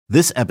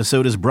This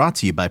episode is brought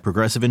to you by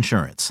Progressive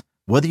Insurance.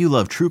 Whether you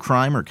love true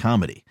crime or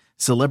comedy,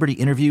 celebrity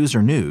interviews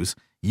or news,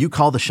 you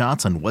call the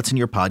shots on what's in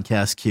your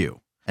podcast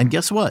queue. And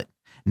guess what?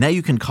 Now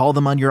you can call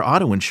them on your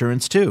auto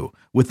insurance too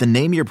with the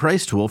Name Your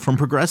Price tool from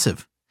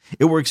Progressive.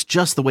 It works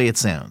just the way it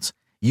sounds.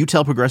 You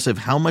tell Progressive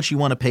how much you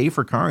want to pay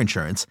for car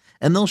insurance,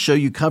 and they'll show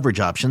you coverage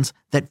options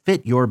that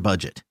fit your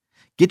budget.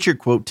 Get your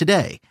quote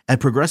today at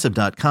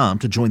Progressive.com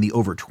to join the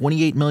over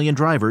 28 million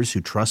drivers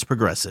who trust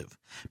Progressive.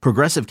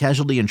 Progressive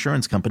Casualty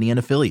Insurance Company and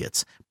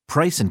Affiliates.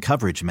 Price and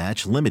coverage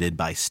match limited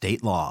by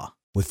state law.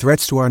 With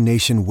threats to our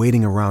nation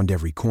waiting around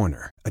every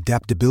corner,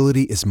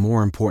 adaptability is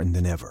more important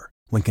than ever.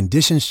 When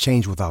conditions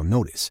change without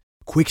notice,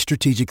 quick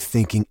strategic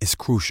thinking is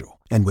crucial.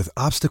 And with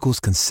obstacles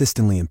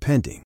consistently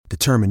impending,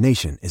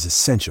 determination is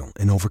essential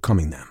in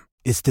overcoming them.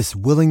 It's this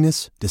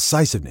willingness,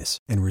 decisiveness,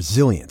 and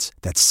resilience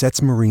that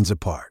sets Marines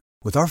apart.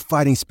 With our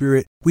fighting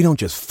spirit, we don't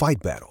just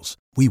fight battles,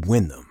 we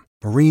win them.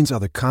 Marines are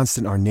the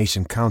constant our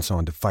nation counts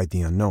on to fight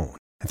the unknown.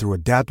 And through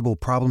adaptable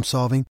problem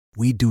solving,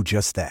 we do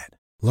just that.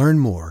 Learn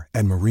more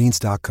at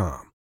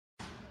marines.com.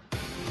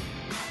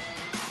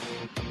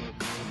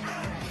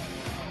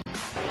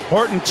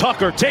 Horton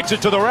Tucker takes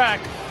it to the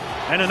rack,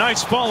 and a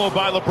nice follow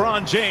by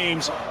LeBron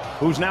James,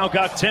 who's now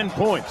got 10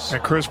 points.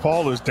 And Chris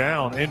Paul is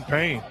down in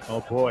pain. Oh,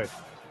 boy.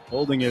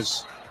 Holding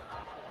his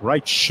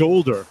right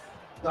shoulder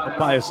up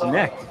by his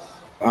neck.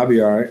 I'll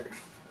be all right.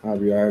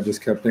 I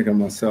just kept thinking to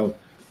myself,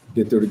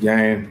 get through the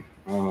game.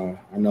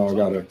 I know I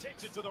got a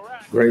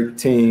great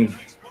team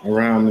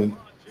around me,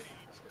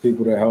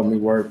 people that help me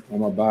work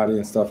on my body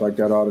and stuff like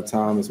that all the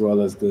time, as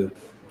well as the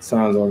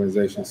Suns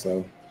organization.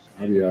 So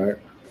I'll be all right.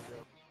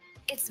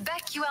 It's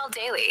BetQL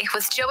Daily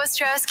with Joe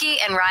Ostrowski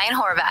and Ryan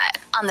Horvat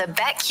on the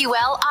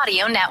BetQL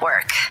Audio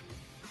Network.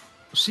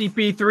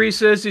 CP3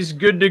 says he's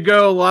good to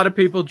go. A lot of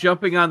people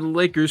jumping on the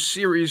Lakers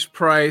series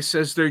price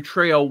as they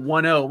trail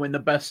 1-0 in the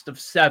best of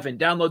 7.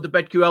 Download the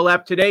BetQL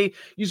app today.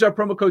 Use our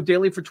promo code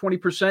DAILY for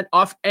 20%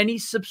 off any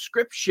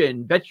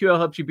subscription. BetQL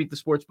helps you beat the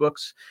sports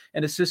books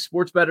and assist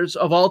sports bettors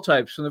of all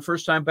types, from the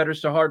first-time bettors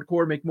to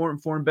hardcore. Make more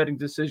informed betting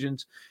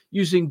decisions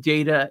using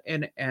data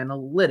and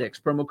analytics.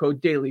 Promo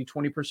code DAILY,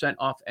 20%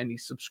 off any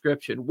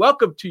subscription.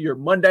 Welcome to your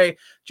Monday.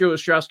 Joe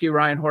Ostrowski,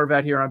 Ryan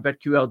Horvat here on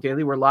BetQL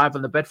Daily. We're live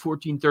on the Bet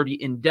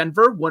 1430 in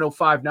Denver,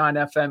 105.9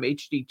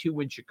 FM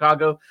HD2 in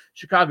Chicago,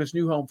 Chicago's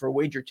new home for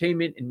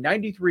wagertainment, and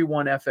 93.1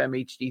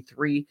 FM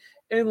HD3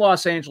 in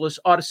Los Angeles.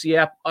 Odyssey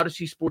app,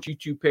 Odyssey Sports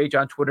YouTube page,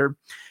 on Twitter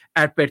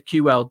at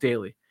BetQL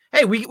Daily.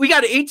 Hey, we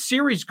got 8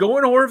 series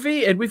going,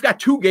 Horvey, and we've got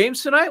 2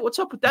 games tonight. What's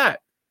up with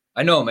that?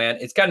 I know, man.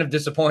 It's kind of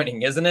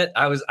disappointing, isn't it?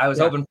 I was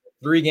hoping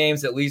for 3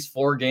 games, at least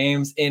 4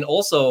 games. And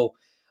also,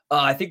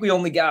 I think we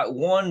only got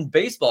 1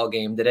 baseball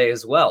game today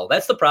as well.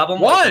 That's the problem.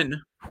 1?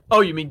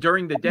 Oh, you mean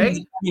during the day?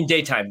 I mean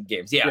daytime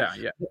games, yeah.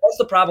 Yeah. That's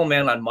the problem,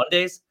 man, on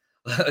Mondays.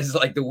 It's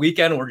like the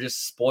weekend, we're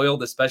just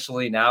spoiled,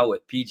 especially now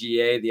with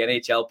PGA, the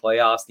NHL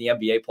playoffs, the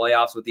NBA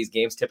playoffs, with these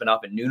games tipping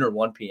off at noon or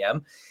 1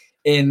 p.m.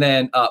 And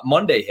then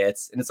Monday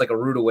hits, and it's like a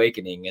rude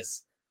awakening.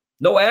 Is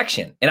no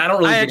action. And I don't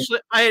really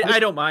I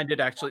don't mind it,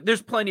 actually.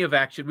 There's plenty of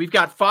action. We've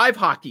got 5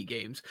 hockey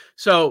games.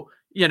 So,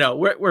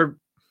 we're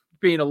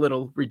being a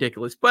little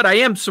ridiculous, but I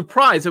am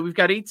surprised that we've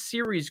got 8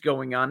 series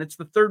going on. It's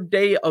the 3rd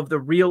day of the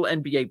real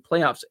NBA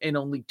playoffs and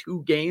only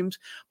 2 games,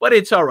 but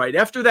it's all right.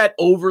 After that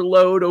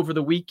overload over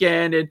the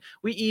weekend, and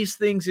we ease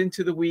things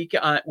into the week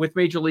with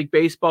Major League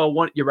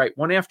Baseball. You're right.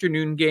 1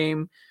 afternoon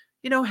game,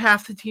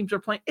 half the teams are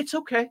playing. It's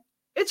okay.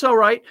 It's all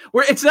right.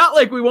 It's not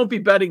like we won't be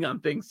betting on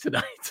things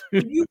tonight.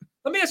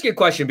 Let me ask you a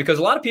question, because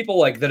a lot of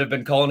people that have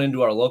been calling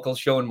into our local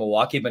show in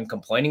Milwaukee have been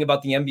complaining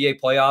about the NBA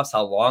playoffs,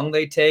 how long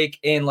they take.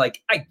 And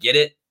I get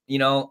it,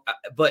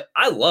 but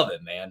I love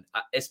it, man.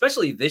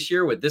 Especially this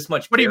year with this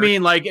much. What do you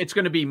mean? Like it's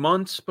going to be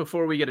months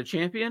before we get a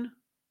champion?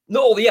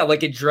 No, yeah.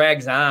 It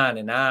drags on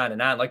and on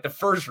and on. The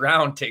first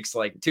round takes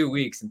 2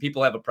 weeks, and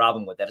people have a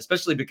problem with that,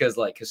 especially because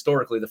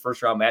historically the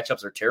first round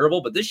matchups are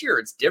terrible. But this year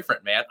it's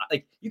different, man.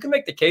 You can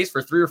make the case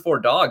for 3 or 4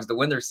 dogs to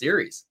win their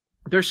series.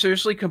 They're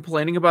seriously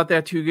complaining about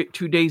that 2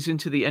 days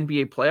into the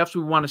NBA playoffs.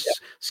 We want to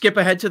skip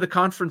ahead to the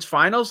conference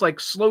finals.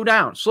 Slow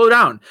down.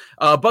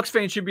 Bucks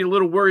fans should be a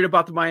little worried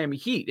about the Miami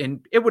Heat,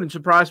 and it wouldn't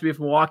surprise me if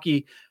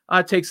Milwaukee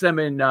takes them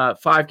in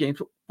 5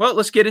 games. Well,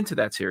 let's get into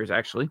that series,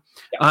 actually.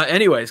 Yeah.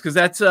 Anyways, because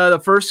that's the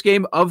first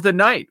game of the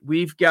night.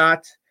 We've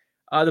got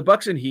the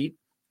Bucks and Heat.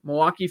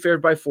 Milwaukee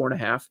favored by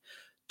 4.5.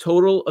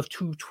 Total of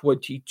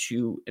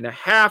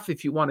 222.5.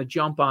 If you want to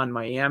jump on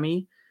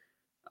Miami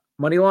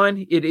money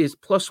line, it is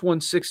plus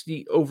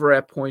 160 over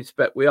at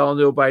PointsBet. We all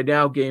know by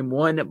now, game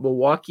 1,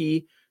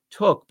 Milwaukee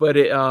took, but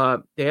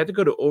they had to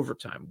go to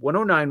overtime.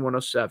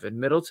 109-107.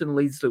 Middleton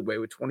leads the way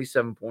with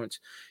 27 points.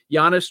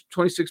 Giannis,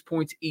 26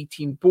 points,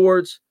 18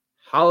 boards.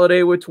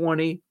 Holiday with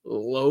 20.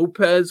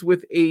 Lopez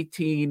with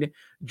 18.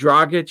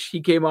 Dragic,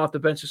 he came off the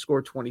bench to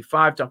score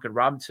 25. Duncan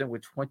Robinson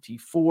with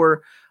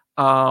 24.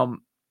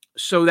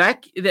 So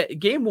that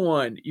game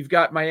 1, you've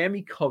got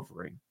Miami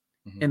covering.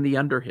 And the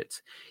under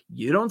hits.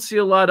 You don't see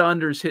a lot of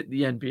unders hit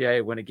the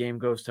NBA when a game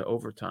goes to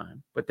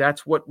overtime, but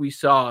that's what we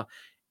saw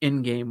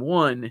in game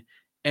 1.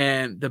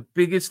 And the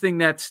biggest thing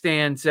that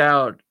stands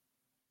out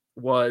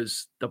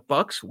was the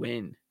Bucks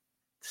win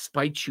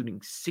despite shooting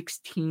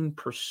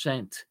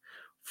 16%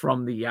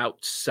 from the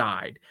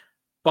outside.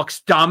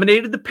 Bucks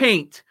dominated the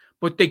paint,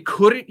 but they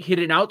couldn't hit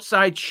an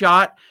outside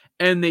shot,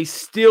 and they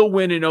still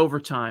win in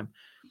overtime.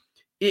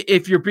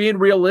 If you're being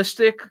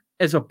realistic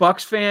as a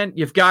Bucks fan,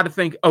 you've got to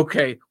think,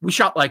 okay, we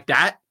shot like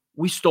that.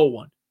 We stole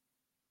one.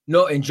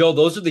 No, and Joe,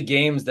 those are the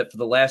games that for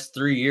the last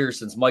 3 years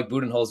since Mike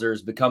Budenholzer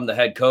has become the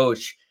head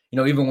coach,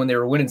 even when they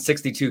were winning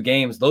 62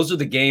 games, those are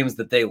the games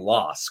that they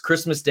lost.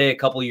 Christmas Day a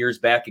couple of years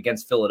back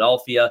against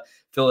Philadelphia.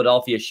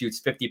 Philadelphia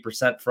shoots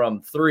 50%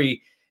 from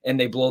three, and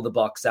they blow the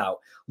Bucks out.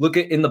 Look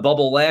at in the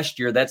bubble last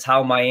year, that's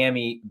how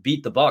Miami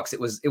beat the Bucks. It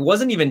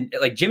wasn't even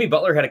like Jimmy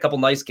Butler had a couple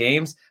nice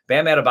games.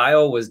 Bam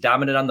Adebayo was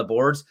dominant on the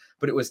boards,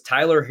 but it was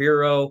Tyler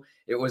Hero,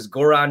 it was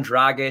Goran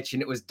Dragic,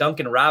 and it was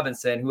Duncan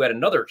Robinson, who had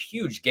another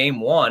huge game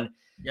one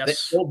that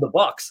killed the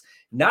Bucks.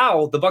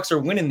 Now the Bucks are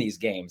winning these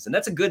games, and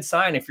that's a good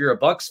sign if you're a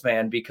Bucks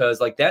fan,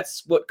 because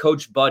that's what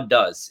Coach Bud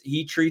does.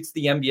 He treats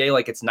the NBA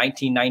like it's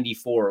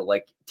 1994,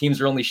 like teams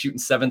are only shooting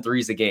 7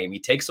 threes a game. He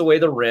takes away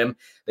the rim.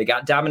 They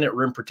got dominant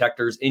rim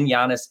protectors in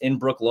Giannis, in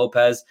Brook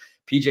Lopez.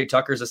 PJ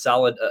Tucker's a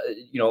solid,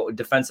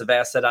 defensive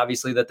asset,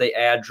 obviously, that they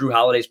add. Drew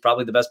Holiday's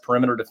probably the best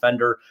perimeter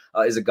defender,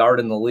 is a guard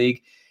in the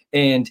league,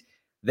 and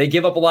they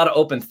give up a lot of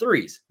open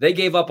threes. They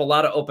gave up a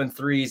lot of open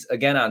threes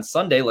again on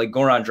Sunday. Like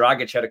Goran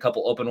Dragic had a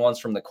couple open ones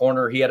from the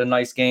corner. He had a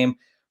nice game.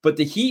 But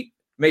the Heat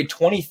made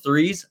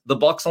 23s. The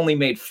Bucks only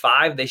made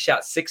 5. They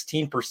shot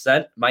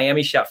 16%.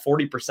 Miami shot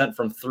 40%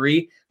 from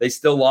 3. They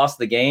still lost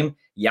the game.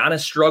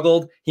 Giannis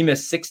struggled. He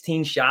missed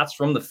 16 shots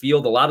from the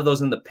field, a lot of those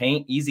in the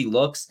paint, easy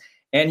looks,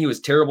 and he was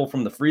terrible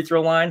from the free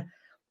throw line.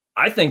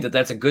 I think that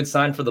that's a good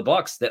sign for the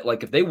Bucks that,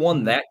 like, if they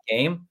won that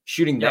game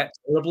shooting that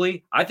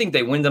terribly, I think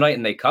they win tonight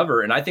and they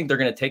cover. And I think they're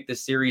going to take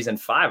this series in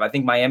 5. I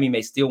think Miami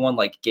may steal one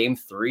like game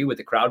 3 with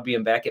the crowd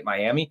being back at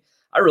Miami.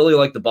 I really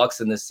like the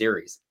Bucks in this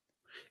series.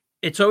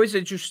 It's always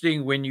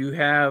interesting when you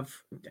have,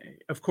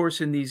 of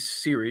course, in these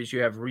series,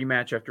 you have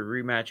rematch after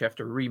rematch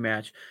after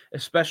rematch,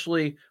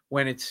 especially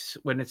when it's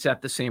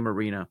at the same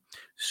arena.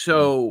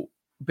 So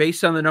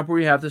based on the number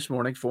we have this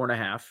morning,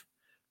 4.5,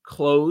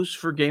 close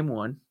for game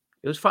 1,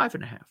 it was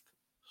 5.5.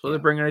 So they're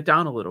bringing it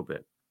down a little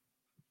bit.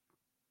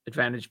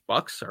 Advantage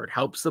Bucks, or it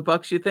helps the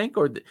Bucks, you think,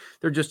 or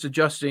they're just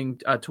adjusting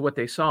to what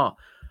they saw.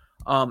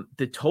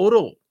 The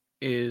total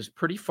is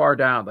pretty far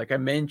down. Like I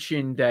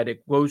mentioned, that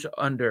it goes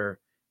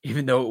under,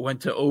 even though it went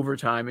to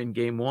overtime in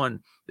game 1.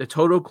 The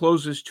total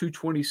closes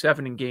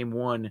 227 in game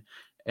 1,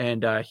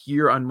 and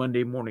here on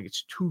Monday morning,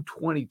 it's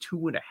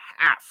 222.5.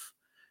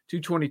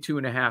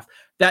 222.5.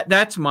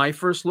 That's my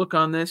first look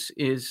on this.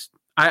 Is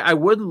I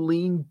would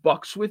lean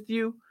Bucks with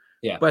you.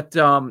 Yeah, but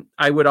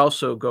I would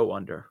also go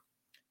under.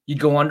 You'd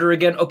go under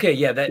again? Okay,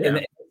 yeah. And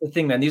that's the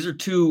thing, man. These are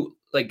two,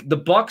 like the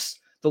Bucks,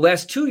 the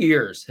last 2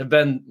 years have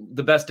been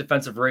the best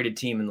defensive rated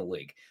team in the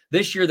league.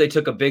 This year they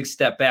took a big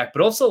step back,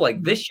 but also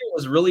like this year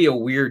was really a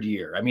weird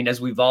year. I mean, as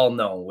we've all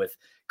known with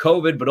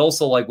COVID, but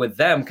also like with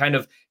them kind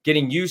of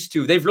getting used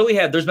to,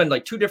 there's been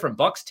like 2 different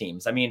Bucks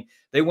teams. I mean,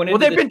 they went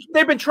into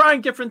they've been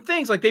trying different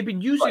things. Like they've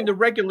been using the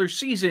regular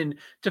season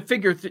to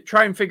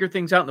try and figure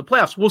things out in the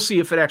playoffs. We'll see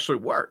if it actually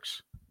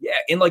works. Yeah,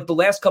 in like the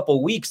last couple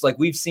of weeks, like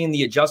we've seen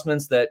the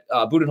adjustments that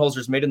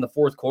Budenholzer's made in the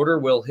fourth quarter.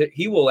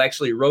 He will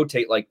actually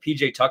rotate like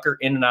PJ Tucker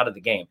in and out of the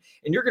game.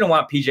 And you're going to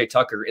want PJ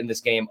Tucker in this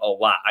game a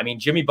lot. I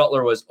mean, Jimmy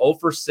Butler was 0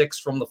 for 6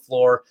 from the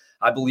floor,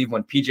 I believe,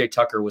 when PJ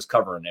Tucker was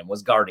covering him,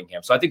 was guarding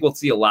him. So I think we'll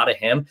see a lot of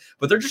him.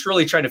 But they're just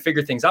really trying to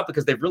figure things out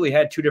because they've really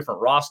had 2 different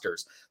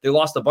rosters. They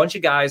lost a bunch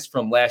of guys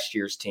from last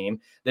year's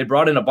team. They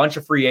brought in a bunch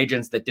of free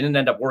agents that didn't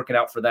end up working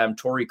out for them.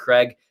 Torrey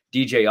Craig,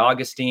 DJ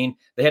Augustine.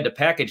 They had to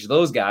package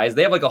those guys.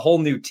 They have like a whole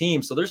new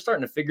team. So they're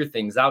starting to figure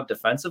things out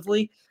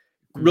defensively,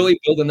 really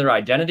building their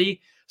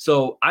identity.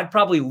 So I'd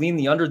probably lean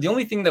the under. The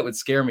only thing that would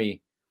scare me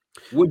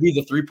would be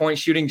the 3-point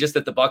shooting, just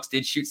that the Bucks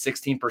did shoot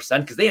 16%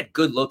 because they had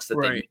good looks that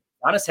they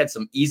Giannis had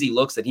some easy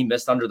looks that he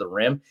missed under the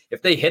rim.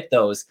 If they hit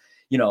those,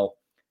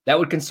 that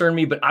would concern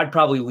me, but I'd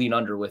probably lean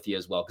under with you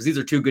as well because these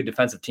are 2 good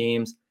defensive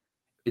teams.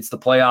 It's the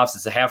playoffs.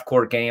 It's a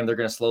half-court game. They're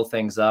going to slow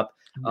things up.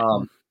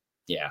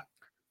 Yeah.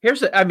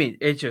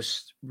 It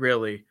just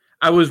really,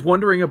 I was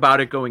wondering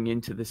about it going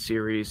into the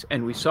series,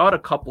 and we saw it a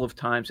couple of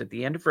times at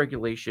the end of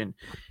regulation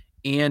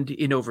and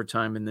in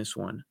overtime in this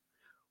one.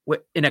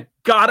 In a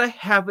gotta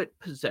have it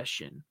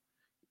possession,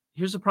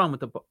 here's the problem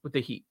with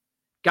the Heat.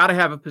 Gotta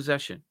have a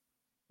possession.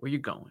 Where you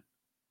going?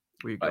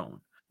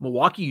 Going?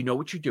 Milwaukee, you know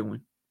what you're doing,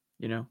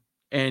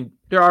 and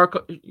there are,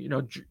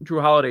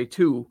 Drew Holiday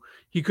too.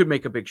 He could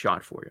make a big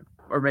shot for you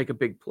or make a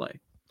big play,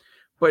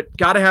 but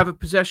gotta have a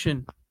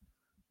possession,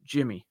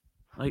 Jimmy.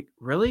 Like,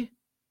 really?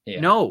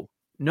 Yeah. No,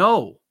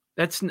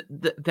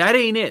 that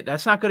ain't it.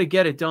 That's not going to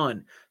get it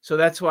done. So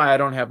that's why I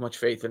don't have much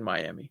faith in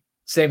Miami.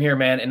 Same here,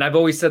 man. And I've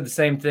always said the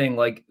same thing,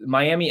 like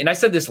Miami. And I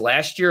said this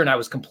last year and I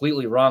was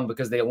completely wrong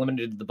because they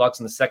eliminated the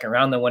Bucks in the second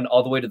round. They went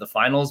all the way to the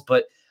finals,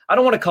 but I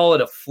don't want to call it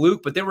a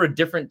fluke, but they were a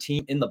different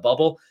team in the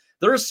bubble.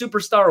 They're a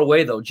superstar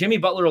away, though. Jimmy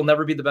Butler will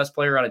never be the best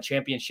player on a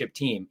championship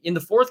team. In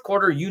the fourth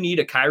quarter, you need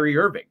a Kyrie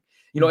Irving.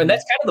 And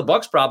that's kind of the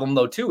Bucks problem,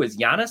 though, too, is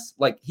Giannis.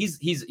 Like, he's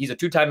a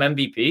two-time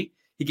MVP.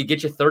 He could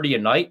get you 30 a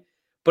night.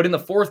 But in the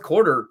fourth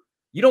quarter,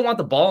 you don't want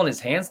the ball in his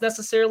hands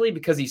necessarily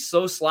because he's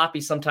so sloppy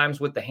sometimes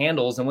with the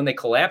handles. And when they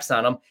collapse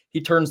on him,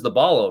 he turns the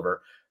ball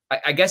over.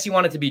 I guess you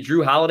want it to be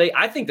Drew Holiday.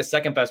 I think the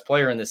second best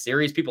player in this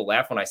series, people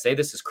laugh when I say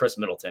this, is Chris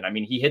Middleton. I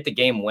mean, he hit the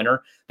game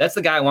winner. That's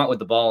the guy I want with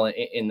the ball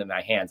in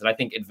my hands. And I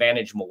think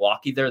advantage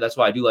Milwaukee there. That's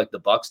why I do like the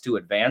Bucks to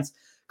advance.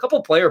 A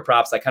couple player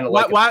props I kind of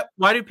like.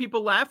 Why do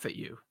people laugh at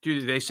you?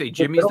 Do they say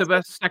Jimmy's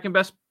the second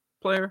best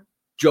player?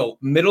 Joe,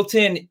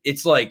 Middleton,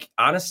 it's like,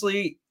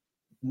 honestly,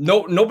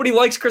 nobody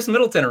likes Chris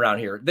Middleton around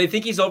here. They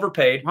think he's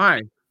overpaid.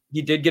 Why?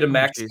 He did get a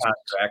max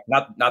contract,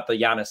 not the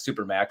Giannis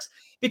Supermax,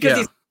 because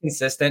he's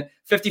consistent.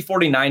 50,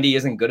 40, 90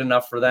 isn't good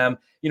enough for them,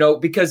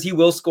 because he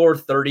will score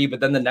 30, but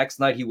then the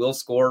next night he will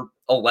score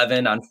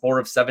 11 on 4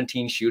 of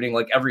 17 shooting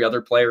like every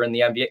other player in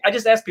the NBA. I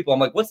just ask people, I'm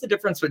like, what's the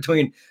difference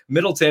between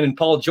Middleton and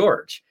Paul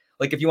George?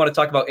 Like, if you want to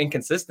talk about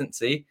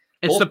inconsistency,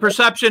 it's the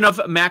perception of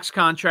max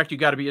contract. You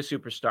got to be a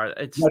superstar.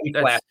 That's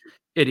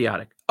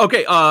idiotic.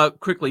 Okay.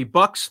 Quickly,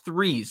 Bucks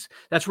threes.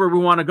 That's where we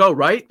want to go,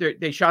 right?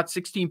 They shot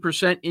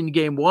 16% in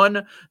game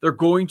 1. They're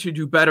going to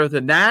do better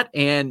than that.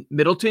 And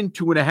Middleton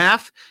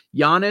 2.5,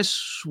 Giannis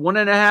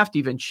 1.5,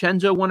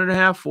 DiVincenzo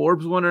 1.5,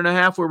 Forbes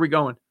 1.5. Where are we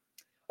going?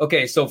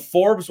 Okay. So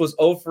Forbes was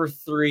 0 for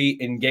 3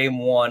 in game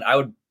 1. I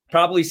would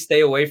probably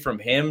stay away from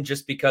him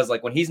just because,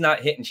 like, when he's not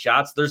hitting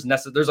shots, there's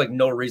like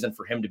no reason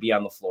for him to be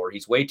on the floor.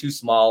 He's way too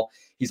small.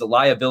 He's a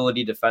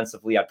liability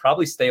defensively. I'd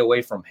probably stay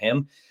away from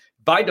him.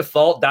 By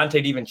default,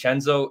 Dante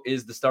DiVincenzo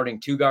is the starting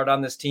 2-guard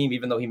on this team,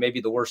 even though he may be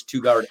the worst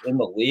 2-guard in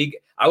the league.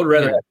 I would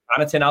rather have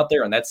Connaughton out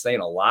there, and that's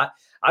saying a lot.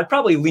 I'd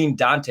probably lean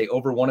Dante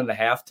over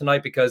 1.5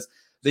 tonight because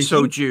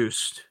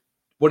juiced.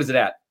 What is it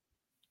at?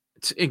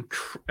 It's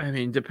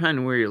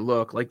depending where you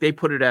look. Like, they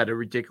put it at a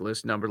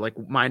ridiculous number, like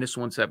minus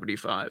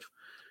 175.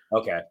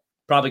 Okay.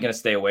 Probably going to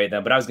stay away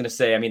then. But I was going to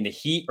say, the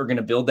Heat are going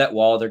to build that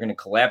wall. They're going to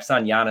collapse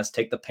on Giannis,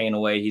 take the paint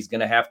away. He's going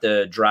to have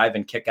to drive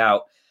and kick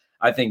out.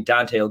 I think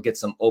Dante will get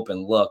some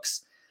open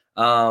looks.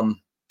 What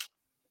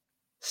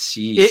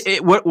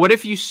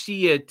if you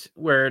see it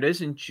where it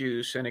isn't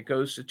juice and it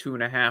goes to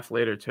 2.5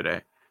 later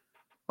today?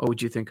 What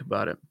would you think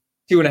about it?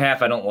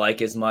 2.5 I don't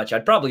like as much.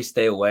 I'd probably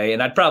stay away,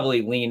 and I'd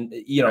probably lean,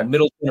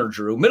 Middleton or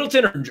Drew.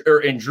 Middleton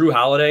and Drew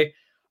Holiday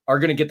are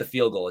going to get the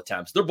field goal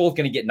attempts. They're both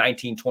going to get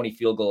 19, 20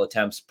 field goal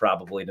attempts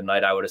probably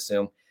tonight, I would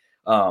assume.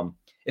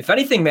 If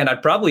anything, man,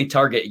 I'd probably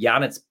target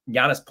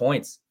Giannis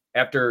points.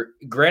 After,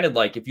 granted,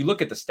 like, if you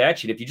look at the stat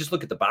sheet, if you just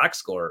look at the box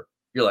score,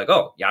 you're like,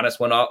 oh, Giannis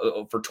went out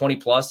for 20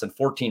 plus and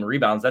 14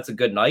 rebounds. That's a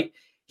good night.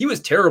 He was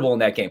terrible in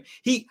that game.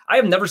 I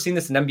have never seen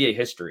this in NBA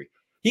history.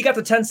 He got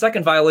the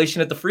 10-second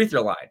violation at the free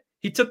throw line.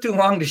 He took too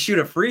long to shoot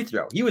a free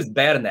throw. He was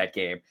bad in that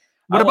game.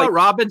 What about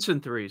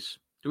Robinson threes?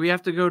 Do we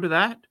have to go to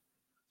that?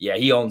 Yeah,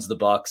 he owns the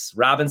Bucks.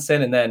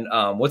 Robinson, and then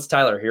what's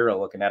Tyler Hero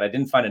looking at? I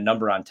didn't find a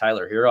number on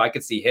Tyler Hero. I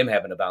could see him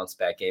having a bounce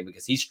back game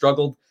because he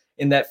struggled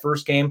in that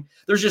first game.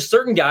 There's just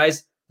certain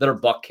guys that are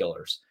buck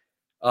killers.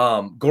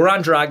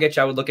 Goran Dragic,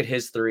 I would look at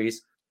his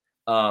threes.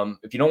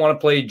 If you don't want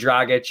to play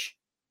Dragic,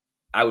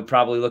 I would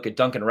probably look at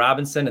Duncan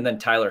Robinson and then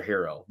Tyler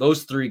Hero.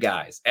 Those 3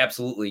 guys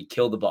absolutely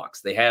kill the Bucks.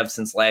 They have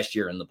since last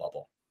year in the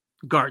bubble.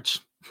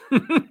 Guards.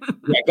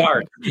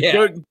 Guards.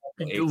 Yeah.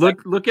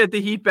 Look at the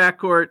Heat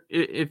backcourt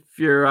if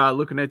you're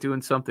looking at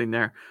doing something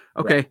there.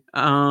 Okay.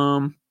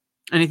 Right.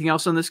 Anything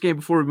else on this game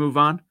before we move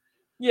on?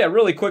 Yeah,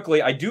 really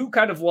quickly, I do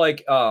kind of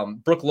like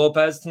Brook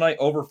Lopez tonight,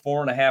 over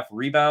 4.5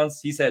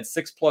 rebounds. He's had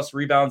 6+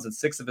 rebounds in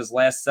 6 of his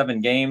last 7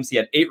 games. He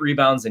had 8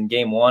 rebounds in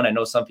game 1. I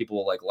know some people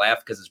will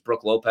laugh because it's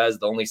Brook Lopez,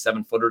 the only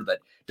 7-footer that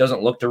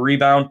doesn't look to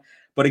rebound.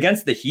 But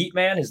against the Heat,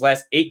 man, his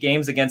last 8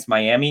 games against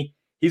Miami,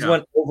 he's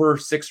went over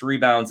 6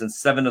 rebounds in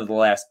 7 of the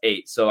last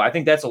 8. So I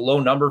think that's a low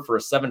number for a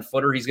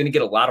 7-footer. He's going to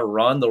get a lot of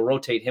run. They'll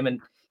rotate him in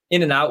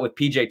and out with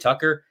PJ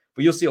Tucker,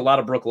 but you'll see a lot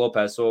of Brook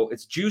Lopez. So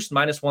it's juiced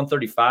minus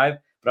 135.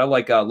 But I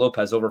like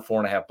Lopez over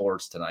 4.5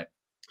 boards tonight.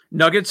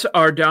 Nuggets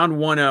are down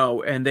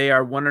 1-0, and they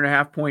are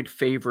 1.5-point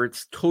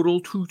favorites. Total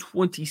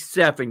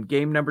 227.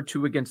 Game number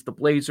 2 against the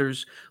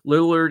Blazers.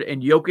 Lillard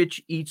and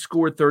Jokic each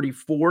scored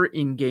 34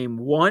 in game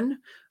 1.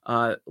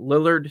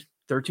 Lillard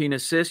 13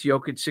 assists,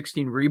 Jokic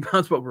 16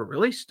 rebounds. But what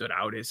really stood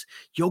out is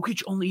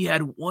Jokic only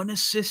had 1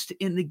 assist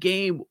in the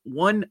game.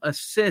 1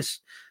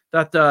 assist.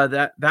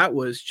 That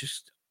was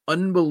just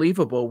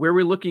unbelievable. Where are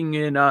we looking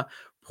in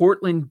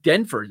Portland,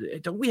 Denver?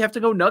 Don't we have to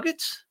go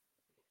Nuggets?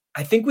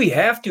 I think we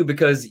have to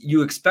because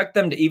you expect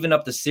them to even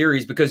up the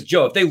series because,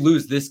 Joe, if they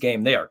lose this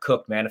game, they are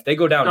cooked, man. If they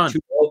go down 2-0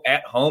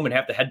 at home and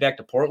have to head back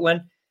to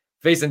Portland,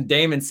 facing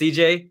Dame and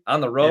CJ on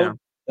the road,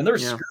 then they're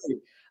screwed.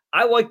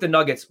 I like the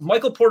Nuggets.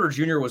 Michael Porter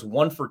Jr. was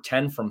 1 for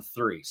 10 from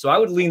 3. So I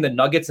would lean the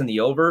Nuggets in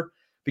the over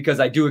because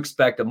I do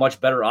expect a much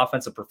better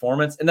offensive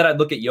performance. And then I'd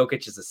look at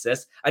Jokic's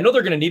assists. I know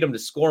they're going to need him to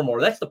score more.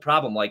 That's the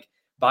problem.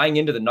 Buying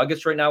into the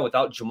Nuggets right now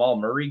without Jamal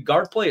Murray,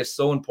 guard play is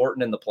so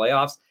important in the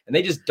playoffs, and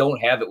they just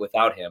don't have it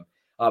without him.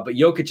 But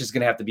Jokic is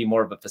going to have to be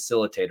more of a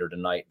facilitator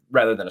tonight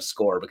rather than a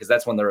scorer, because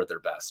that's when they're at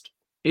their best.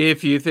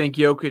 If you think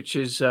Jokic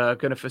is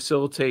going to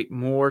facilitate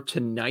more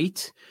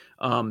tonight,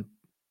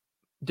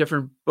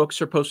 different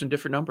books are posting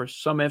different numbers.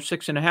 Some have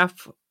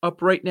 6.5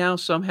 up right now.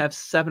 Some have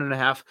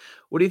 7.5.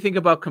 What do you think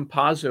about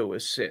Campazzo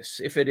assists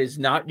if it is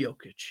not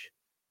Jokic?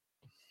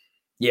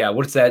 Yeah,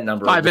 what's that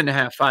number?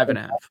 5.5.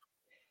 5.5.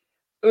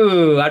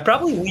 Ooh, I'd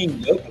probably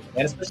lean Jokic,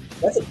 man. Especially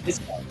that's a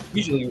discount.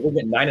 Usually we're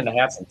getting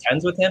 9.5s and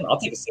 10s with him. I'll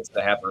take a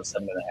 6.5 or a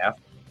 7.5.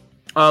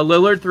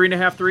 Lillard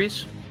 3.5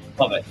 threes.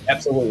 Love it.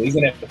 Absolutely. He's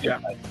gonna have to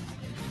night.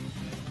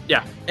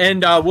 Yeah,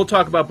 and we'll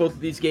talk about both of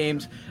these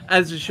games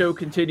as the show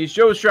continues.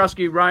 Joe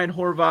Ostrowski, Ryan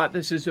Horvat.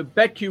 This is a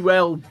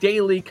BetQL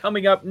Daily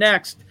coming up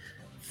next.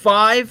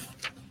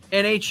 5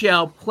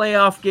 NHL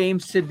playoff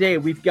games today.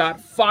 We've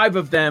got 5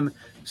 of them.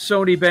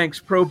 Sony Banks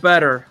Pro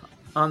Better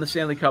on the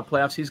Stanley Cup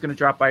playoffs. He's going to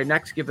drop by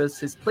next, give us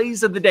his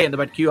plays of the day on the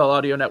BetQL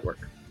Audio Network.